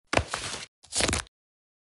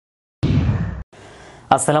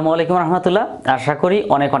আসসালামু আলাইকুম রহমতুল্লাহ। আশা করি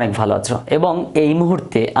অনেক অনেক ভালো আছো এবং এই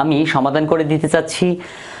মুহূর্তে আমি সমাধান করে দিতে চাচ্ছি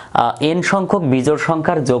n সংখ্যক বিজোড়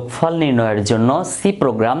সংখ্যার যোগফল নির্ণয়ের জন্য সি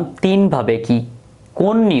প্রোগ্রাম তিনভাবে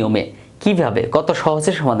কোন নিয়মে কিভাবে কত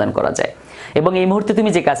সহজে সমাধান করা যায়। এবং এই মুহূর্তে তুমি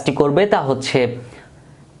যে কাজটি করবে তা হচ্ছে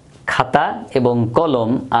খাতা এবং কলম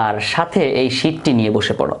আর সাথে এই শীটটি নিয়ে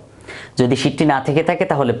বসে পড়ো। যদি শীটটি না থেকে থাকে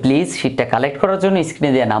তাহলে প্লিজ শীটটা কালেক্ট করার জন্য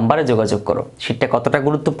স্ক্রিনে দেওয়া নাম্বারে যোগাযোগ করো। শীটটা কতটা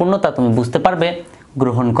গুরুত্বপূর্ণ তা তুমি বুঝতে পারবে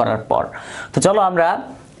গ্রহণ করার পর। তো চলো আমরা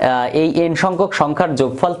এই n সংখ্যক সংখ্যার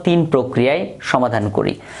যোগফল 3 প্রক্রিয়ায় সমাধান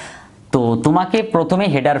করি। তো তোমাকে প্রথমে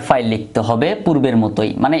হেডার ফাইল লিখতে হবে পূর্বের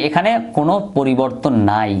মতোই, মানে এখানে কোনো পরিবর্তন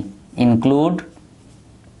নাই। ইনক্লুড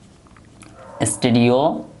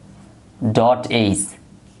studio.h,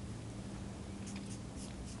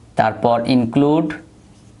 তারপর ইনক্লুড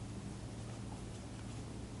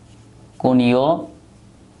কোণীয়.h,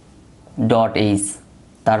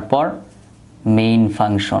 তারপর মেইন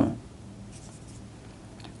ফাংশন।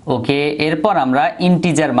 ওকে, এরপর আমরা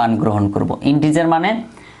ইন্টিজার মান গ্রহণ করব। ইন্টিজার মানে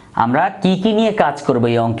আমরা কি নিয়ে কাজ করব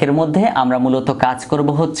এই অঙ্কের মধ্যে? আমরা মূলত কাজ করব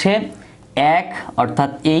হচ্ছে 1,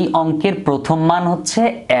 অর্থাৎ এই অঙ্কের প্রথম মান হচ্ছে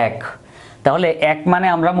 1। তাহলে 1 মানে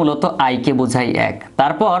আমরা মূলত i কে বোঝাই 1।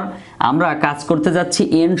 তারপর আমরা কাজ করতে যাচ্ছি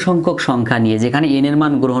n সংখ্যক সংখ্যা নিয়ে, যেখানে n এর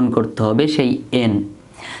মান গ্রহণ করতে হবে সেই n।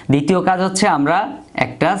 দ্বিতীয় কাজ হচ্ছে আমরা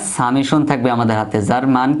একটা সামেশন থাকবে আমাদের হাতে, যার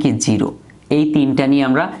মান কি 0। এই তিনটা নিয়ে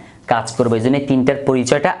আমরা কাজ করব, এই জন্য তিনটার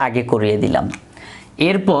পরিচয়টা আগে করিয়ে দিলাম।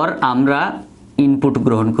 এরপর আমরা ইনপুট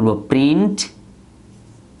গ্রহণ করব, print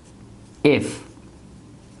F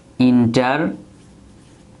enter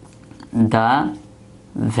the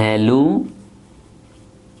value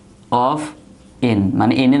of n,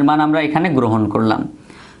 মানে n এর মান আমরা এখানে গ্রহণ করলাম।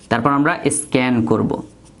 তারপর আমরা স্ক্যান করব,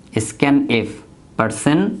 স্ক্যান এফ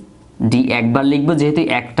 %d একবার লিখব যেহেতু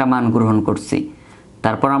একটা মান গ্রহণ করছি।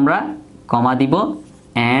 তারপর আমরা কমা দিব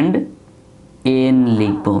অ্যান্ড n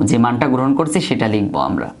লিখব, যে মানটা গ্রহণ করছি সেটা লিখব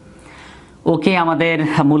আমরা। ওকে, আমাদের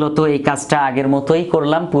মূলত এই কাজটা আগের মতোই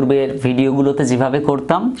করলাম, পূর্বের ভিডিওগুলোতে যেভাবে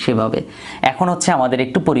করতাম সেভাবে। এখন হচ্ছে আমাদের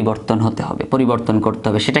একটু পরিবর্তন করতে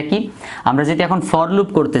হবে। সেটা কি? আমরা যদি এখন ফর লুপ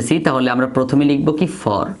করতেছি তাহলে আমরা প্রথমে লিখব কি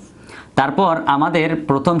ফর। তারপর আমাদের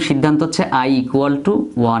প্রথম সিদ্ধান্ত হচ্ছে i =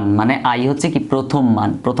 1, মানে i হচ্ছে কি প্রথম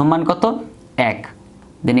মান কত? 1।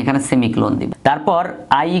 দেন এখানে সেমিকোলন দিব। তারপর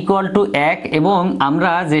i = 1 এবং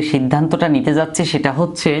আমরা যে সিদ্ধান্তটা নিতে যাচ্ছি সেটা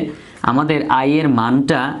হচ্ছে আমাদের i এর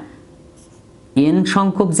মানটা n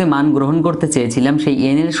সংখ্যক যে মান গ্রহণ করতে চেয়েছিলাম সেই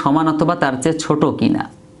n এর সমান অথবা তার চেয়ে ছোট কিনা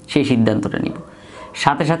সেই সিদ্ধান্তটা নিব।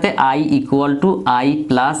 সাথে সাথে i = i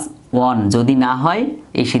 + 1 যদি না হয়,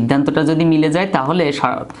 এই সিদ্ধান্তটা যদি মিলে যায় তাহলে,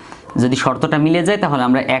 যদি শর্তটা মিলে যায় তাহলে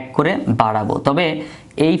আমরা 1 করে বাড়াবো। তবে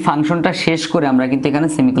এই ফাংশনটা শেষ করে আমরা কিন্তু এখানে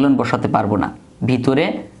সেমিকোলন বসাতে পারবো না, ভিতরে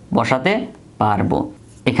বসাতে পারবো।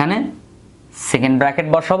 এখানে সেকেন্ড ব্র্যাকেট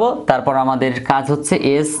বসাবো। তারপর আমাদের কাজ হচ্ছে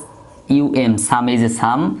sum, সাম, এই যে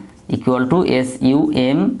সাম =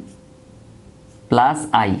 sum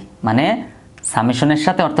 + i, মানে সামেশনের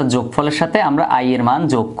সাথে অর্থাৎ যোগফলের সাথে আমরা i এর মান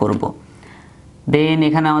যোগ করব। দেন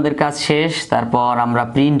এখানে আমাদের কাজ শেষ। তারপর আমরা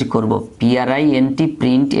প্রিন্ট করব, print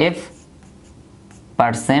printf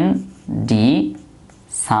 %d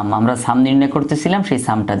সাম, আমরা সাম নির্ণয় করতেছিলাম সেই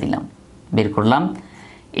সামটা দিলাম, বের করলাম।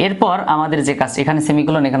 এরপর আমাদের যে কাজ, এখানে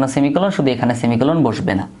সেমিকোলন, এখানে সেমিকোলন, শুধু এখানে সেমিকোলন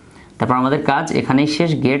বসবে না। তারপর আমাদের কাজ এখানেই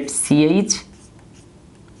শেষ, গেট ch,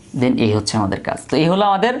 দেন এই হচ্ছে আমাদের কাজ। তো এই হলো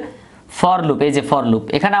আমাদের ফর লুপ। এই যে ফর লুপ,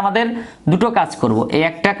 এখানে আমাদের দুটো কাজ করব, এই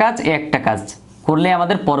একটা কাজ করলে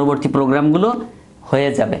আমাদের পরবর্তী প্রোগ্রামগুলো হয়ে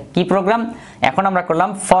যাবে। কি প্রোগ্রাম? এখন আমরা করলাম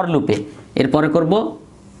ফর লুপে, এরপরে করব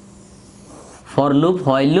ফর লুপ,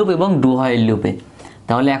 হোয়াইল লুপ এবং ডু হোয়াইল লুপে।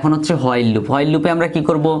 তাহলে এখন হচ্ছে হোয়াইল লুপ। হোয়াইল লুপে আমরা কি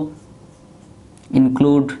করব?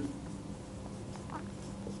 ইনক্লুড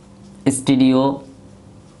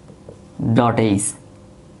studio.h,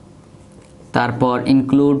 তারপর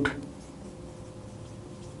ইনক্লুড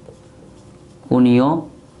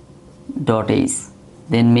কোণীয়.h,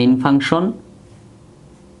 দেন মেইন ফাংশন।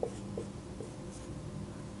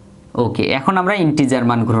 ওকে, এখন আমরা ইন্টিজার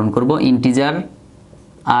মান গ্রহণ করব, ইন্টিজার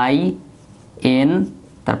i n,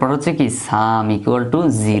 তারপর হচ্ছে কি সাম =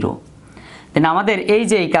 0। দেন আমাদের এই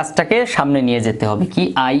যে এই কাজটাকে সামনে নিয়ে যেতে হবে, কি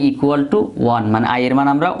i = 1, মানে i এর মান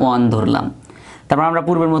আমরা 1 ধরলাম। তারপর আমরা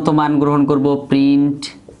পূর্বের মতো মান গ্রহণ করব, print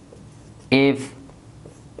F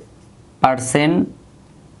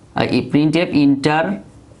enter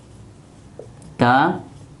the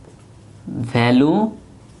value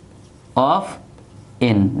of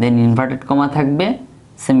n, then inverted comma থাকবে,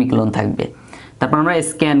 সেমিকোলন থাকবে। তারপর আমরা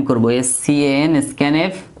স্ক্যান করব, scan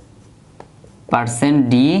scanf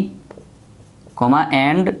 %d,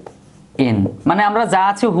 and n, মানে আমরা যা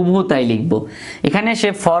আছে হুবহু তাই লিখব। এখানে সে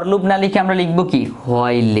ফর লুপ না লিখে আমরা লিখব কি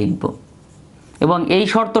হোয়াইল লিখব, এবং এই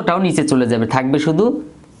শর্তটাও নিচে চলে যাবে, থাকবে শুধু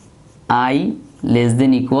i less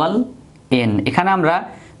than equal n। এখানে আমরা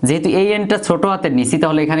যেহেতু এই nটা ছোট হাতের নিছি,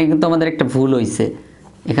 তাহলে এখানে কিন্তু আমাদের একটা ভুল হয়েছে,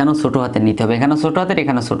 এখানেও ছোট হাতের নিতে হবে, এখানেও ছোট হাতের,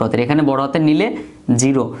 এখানেও ছোট হাতের, এখানে বড় হাতের নিলে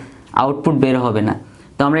 0 আউটপুট বের হবে না।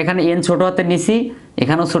 তো আমরা এখানে n ছোট হাতের নিছি,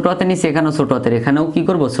 এখানেও ছোট হাতের নিছি, এখানেও ছোট হাতের, এখানেও কি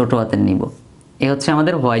করব ছোট হাতের নিব। এই হচ্ছে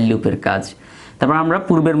আমাদের হোয়াইল লুপের কাজ। তারপর আমরা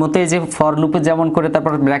পূর্বের মতো এই যে ফর লুপে যেমন করে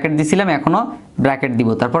তারপর ব্র্যাকেট দিছিলাম, এখনো ব্র্যাকেট দিব,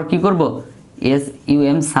 তারপর কি করব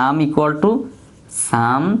sum some equal to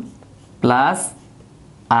some plus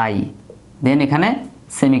i, দেন এখানে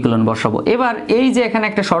সেমিকোলন বসাবো। এবার এই যে এখানে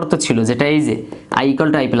একটা শর্ত ছিল, যেটা এই যে i equal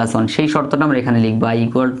to i plus 1, সেই শর্তটা আমরা এখানে লিখবো i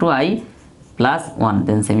equal to i plus 1,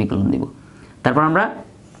 then semicolon দিব। তারপর আমরা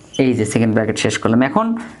এই যে সেকেন্ড ব্র্যাকেট শেষ করলাম। এখন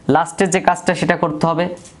লাস্টের যে কাজটা সেটা করতে হবে,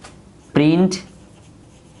 প্রিন্ট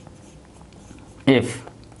f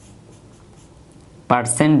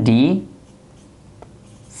 %d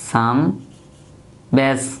সাম,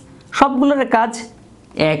 ব্যাস সবগুলোর কাজ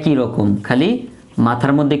একই রকম, খালি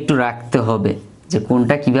মাথার মধ্যে একটু রাখতে হবে যে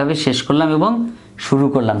কোনটা কিভাবে শেষ করলাম এবং শুরু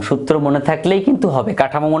করলাম। সূত্র মনে থাকলেই কিন্তু হবে,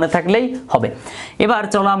 কাঠামো মনে থাকলেই হবে। এবার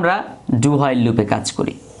চলো আমরা ডু হোয়াইল লুপে কাজ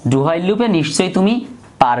করি। ডু হোয়াইল লুপে নিশ্চয়ই তুমি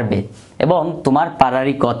পারবে, এবং তোমার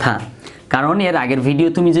পারারই কথা, কারণ এর আগের ভিডিও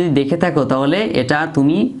তুমি যদি দেখে থাকো তাহলে এটা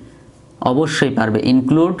তুমি অবশ্যই পারবে।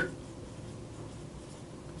 ইনক্লুড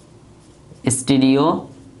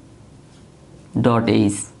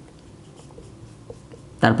stdio.h,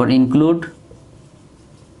 তারপর include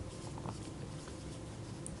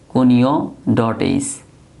conio.h,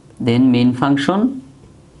 then main function,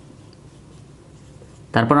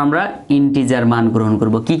 তারপর আমরা ইন্টিজার মান গ্রহণ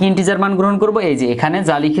করব। কি কি ইন্টিজার মান গ্রহণ করব? এই যে এখানে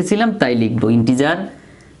যা লিখেছিলাম তাই লিখব, integer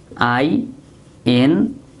i n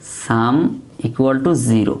some equal to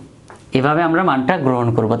 0, এভাবে আমরা মানটা গ্রহণ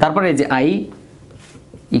করব। তারপর এই যে i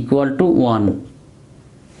ইকুয়াল টু 1,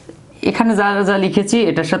 এখানে যা যা লিখেছি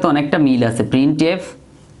এটার সাথে অনেকটা মিল আছে। Print F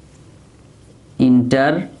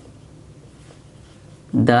enter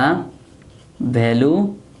the value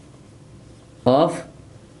of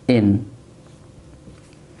n,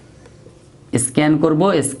 scan করব,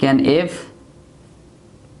 scan F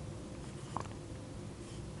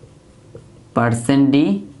 %d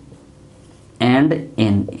and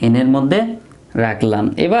n, n এর মধ্যে রাখলাম।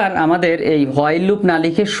 এবার আমাদের এই হোয়াইল লুপ না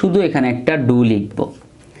লিখে শুধু এখানে একটা ডু লিখব।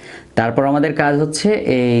 তারপর আমাদের কাজ হচ্ছে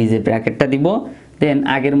এই যে ব্র্যাকেটটা দিব, দেন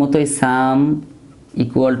আগের মতোই সাম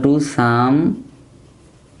equal to some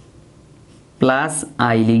plus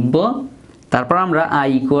i লিখব। তারপর আমরা i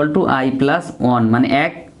equal to i plus 1, মানে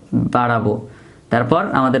 1 বাড়াবো। তারপর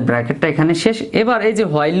আমাদের ব্র্যাকেটটা এখানে শেষ। এবার এই যে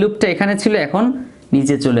হোয়াইল লুপটা এখানে ছিল, এখন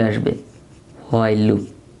নিচে চলে আসবে হোয়াইল লুপ।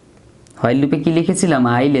 হোয়াইল লুপে কি লিখেছিলাম?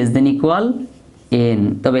 i less than equal n,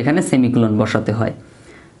 তবে এখানে সেমিকোলন বসাতে হয়।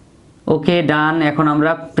 ওকে, ডান। এখন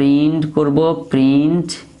আমরা প্রিন্ট করব, প্রিন্ট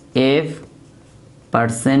f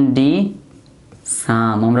 %d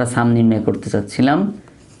সাম, আমরা সাম নির্ণয় করতে চাচ্ছিলাম,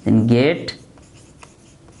 দেন গেট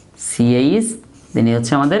ch, দেন এই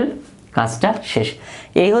হচ্ছে আমাদের কাজটা শেষ।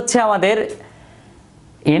 এই হচ্ছে আমাদের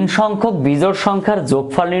n সংখ্যক বিজোড় সংখ্যার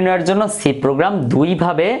যোগফল নির্ণয়ের জন্য সি প্রোগ্রাম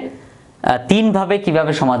তিনভাবে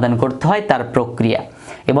কিভাবে সমাধান করতে হয় তার প্রক্রিয়া।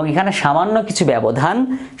 এবং এখানে সামান্য কিছু ব্যবধান,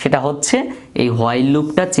 সেটা হচ্ছে এই হোয়াইল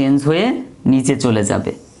লুপটা চেঞ্জ হয়ে নিচে চলে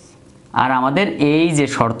যাবে, আর আমাদের এই যে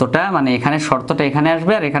শর্তটা, মানে এখানে শর্তটা এখানে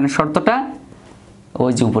আসবে, আর এখানে শর্তটা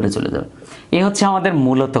ওই যে উপরে চলে যাবে। এই হচ্ছে আমাদের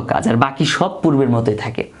মূলত কাজ, আর বাকি সব পূর্বের মতোই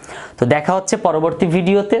থাকে। তো দেখা হচ্ছে পরবর্তী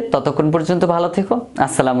ভিডিওতে, ততক্ষণ পর্যন্ত ভালো থেকো।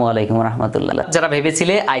 আসসালামু আলাইকুম রহমতুল্লাহ। যারা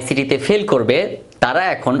ভেবেছিলে আইসিটিতে ফেল করবে, তারা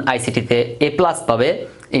এখন আইসিটিতে A+ পাবে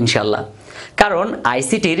ইনশাল্লাহ। কারণ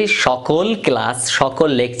আইসিটির সকল ক্লাস, সকল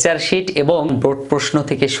লেকচার শিট এবং বোর্ড প্রশ্ন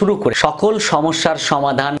থেকে শুরু করে সকল সমস্যার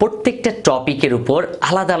সমাধান, প্রত্যেকটা টপিকের উপর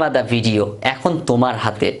আলাদা আলাদা ভিডিও এখন তোমার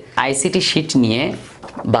হাতে। আইসিটি শিট নিয়ে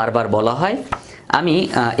বারবার বলা হয়, আমি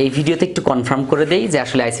এই ভিডিওতে একটু কনফার্ম করে দেই যে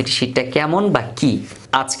আসলে আইসিটি শিটটা কেমন বা কি।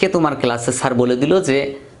 আজকে তোমার ক্লাসে স্যার বলে দিল যে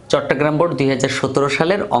চট্টগ্রাম বোর্ড 2017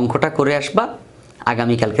 সালের অঙ্কটা করে আসবা,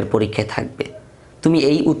 আগামীকালকের পরীক্ষায় থাকবে। তুমি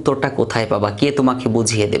এই উত্তরটা কোথায় পাবা? কে তোমাকে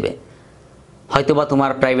বুঝিয়ে দেবে? হয়তোবা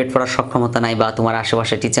তোমার প্রাইভেট পড়ার সক্ষমতা নাই, বা তোমার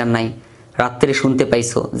আশেপাশে টিচার নাই, রাত্রে শুনতে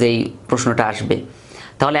পাইছো যে এই প্রশ্নটা আসবে,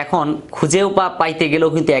 তাহলে এখন খুঁজেও পাইতে গেলেও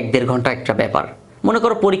কিন্তু 1-1.5 ঘন্টা একটা ব্যাপার। মনে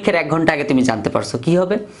করো পরীক্ষার 1 ঘন্টা আগে তুমি জানতে পারছো, কি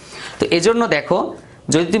হবে? তো এজন্য দেখো,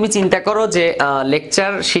 যদি তুমি চিন্তা করো যে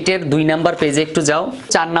লেকচার শিটের 2 নাম্বার পেজে একটু যাও,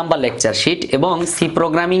 4 নাম্বার লেকচার শিট, এবং সি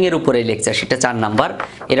প্রোগ্রামিং এর উপরে লেকচার শিটটা 4 নাম্বার,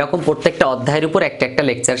 এরকম প্রত্যেকটা অধ্যায়ের উপর একটা একটা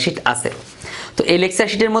লেকচার শিট আছে। তো এই লেকচার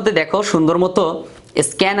শিটের মধ্যে দেখো সুন্দর মতো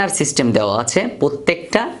স্ক্যানার সিস্টেম দেওয়া আছে,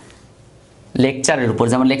 প্রত্যেকটা লেকচারের উপর,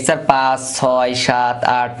 যেমন লেকচার 5, 6, 7,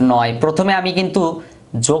 8, 9, প্রথমে আমি কিন্তু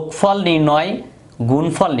যোগফল নির্ণয়,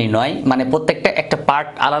 গুণফল নির্ণয়, মানে প্রত্যেকটা একটা পার্ট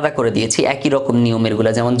আলাদা করে দিয়েছি, একই রকম নিয়মের গুলো,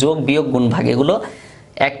 যেমন যোগ বিয়োগ গুণ ভাগ এগুলো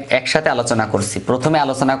একসাথে আলোচনা করছি। প্রথমে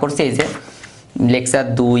আলোচনা করছি এই যে লেকচার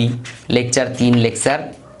 2, লেকচার 3, লেকচার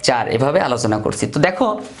 4, এভাবে আলোচনা করছি। তো দেখো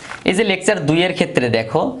এই যে লেকচার 2 এর ক্ষেত্রে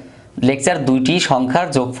দেখো লেকচার 2টি সংখ্যার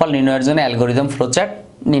যোগফল নির্ণয়ের জন্য অ্যালগরিদম ফ্লোচার্ট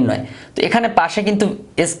নির্ণয়। তো এখানে পাশে কিন্তু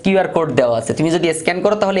কিউআর কোড দেওয়া আছে, তুমি যদি স্ক্যান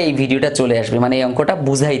করো তাহলে এই ভিডিওটা চলে আসবে, মানে এই অঙ্কটা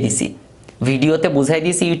বুঝাই দিছি, ভিডিওতে বুঝাই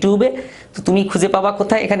দিয়েছি ইউটিউবে। তো তুমি খুঁজে পাবা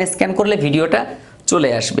কোথায়, এখানে স্ক্যান করলে ভিডিওটা চলে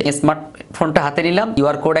আসবে। স্মার্টফোনটা হাতে নিলাম,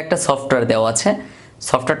 কিউআর কোড একটা সফটওয়্যার দেওয়া আছে,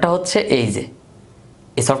 সফটওয়্যারটা হচ্ছে এই যে,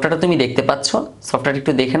 এই সফটওয়্যারটা তুমি দেখতে পাচ্ছ, সফটওয়্যারটা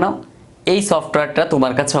একটু দেখে নাও, এই সফটওয়্যারটা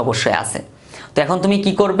তোমার কাছে অবশ্যই আছে। তো এখন তুমি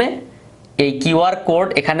কি করবে, এই কিউআর কোড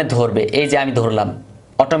এখানে ধরবে, এই যে আমি ধরলাম,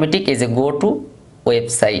 অটোমেটিক এই যে গো টু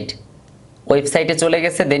ওয়েবসাইট, ওয়েবসাইটে চলে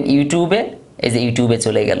গেছে, দেন ইউটিউবে, এই যে ইউটিউবে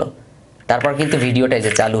চলে গেল, তারপর কিন্তু ভিডিওটা এই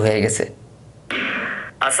যে চালু হয়ে গেছে।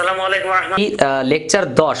 আসসালামু আলাইকুম রাহমাতুল্লাহ। লেকচার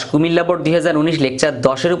 10 কুমিল্লা বোর্ড 2019 লেকচার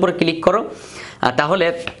 10 এর উপর ক্লিক করো, তাহলে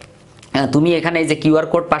তুমি এখানে এই যে কিউআর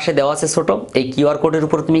কোড পাশে দেওয়া আছে ছোট, এই কিউআর কোডের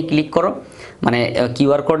উপর তুমি ক্লিক করো, মানে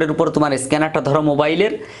কিউআর কোডের উপর তোমার স্ক্যানারটা ধরো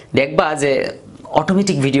মোবাইলের, দেখবা যে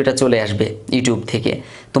অটোমেটিক ভিডিওটা চলে আসবে ইউটিউব থেকে,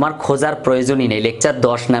 তোমার খোঁজার প্রয়োজনই নেই, লেকচার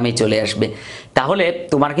 10 নামেই চলে আসবে, তাহলে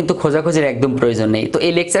তোমার কিন্তু খোঁজাখোঁজির একদম প্রয়োজন নেই। তো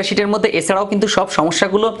এই লেকচার শিটের মধ্যে এছাড়াও কিন্তু সব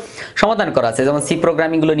সমস্যাগুলো সমাধান করা আছে, যেমন সি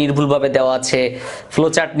প্রোগ্রামিংগুলো নির্ভুলভাবে দেওয়া আছে,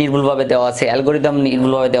 ফ্লোচার্ট নির্ভুলভাবে দেওয়া আছে, অ্যালগরিদম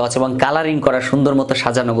নির্ভুলভাবে দেওয়া আছে, এবং কালারিং করা সুন্দর মতো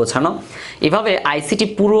সাজানো গোছানো, এভাবে আইসিটি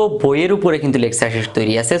পুরো বইয়ের উপরে কিন্তু লেকচার শিট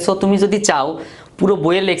তৈরি আছে। সো তুমি যদি চাও পুরো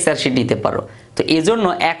বইয়ের লেকচার শিট নিতে পারো। তো এজন্য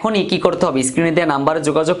এখনই কি করতে হবে, স্ক্রিনে দেওয়া নাম্বারে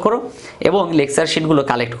যোগাযোগ করো এবং লেকচার শিটগুলো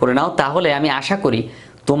কালেক্ট করে নাও, তাহলে আমি আশা করি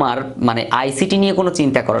তোমার মানে আইসিটি নিয়ে কোনো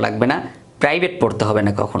চিন্তা করা লাগবে না, প্রাইভেট পড়তে হবে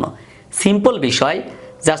না কখনো, সিম্পল বিষয়,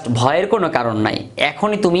 জাস্ট ভয়ের কোনো কারণ নাই।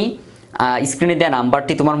 এখনই তুমি স্ক্রিনে দেওয়া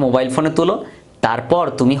নাম্বারটি তোমার মোবাইল ফোনে তোলো, তারপর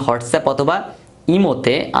তুমি হোয়াটসঅ্যাপ অথবা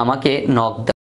ইমোতে আমাকে নক দাও।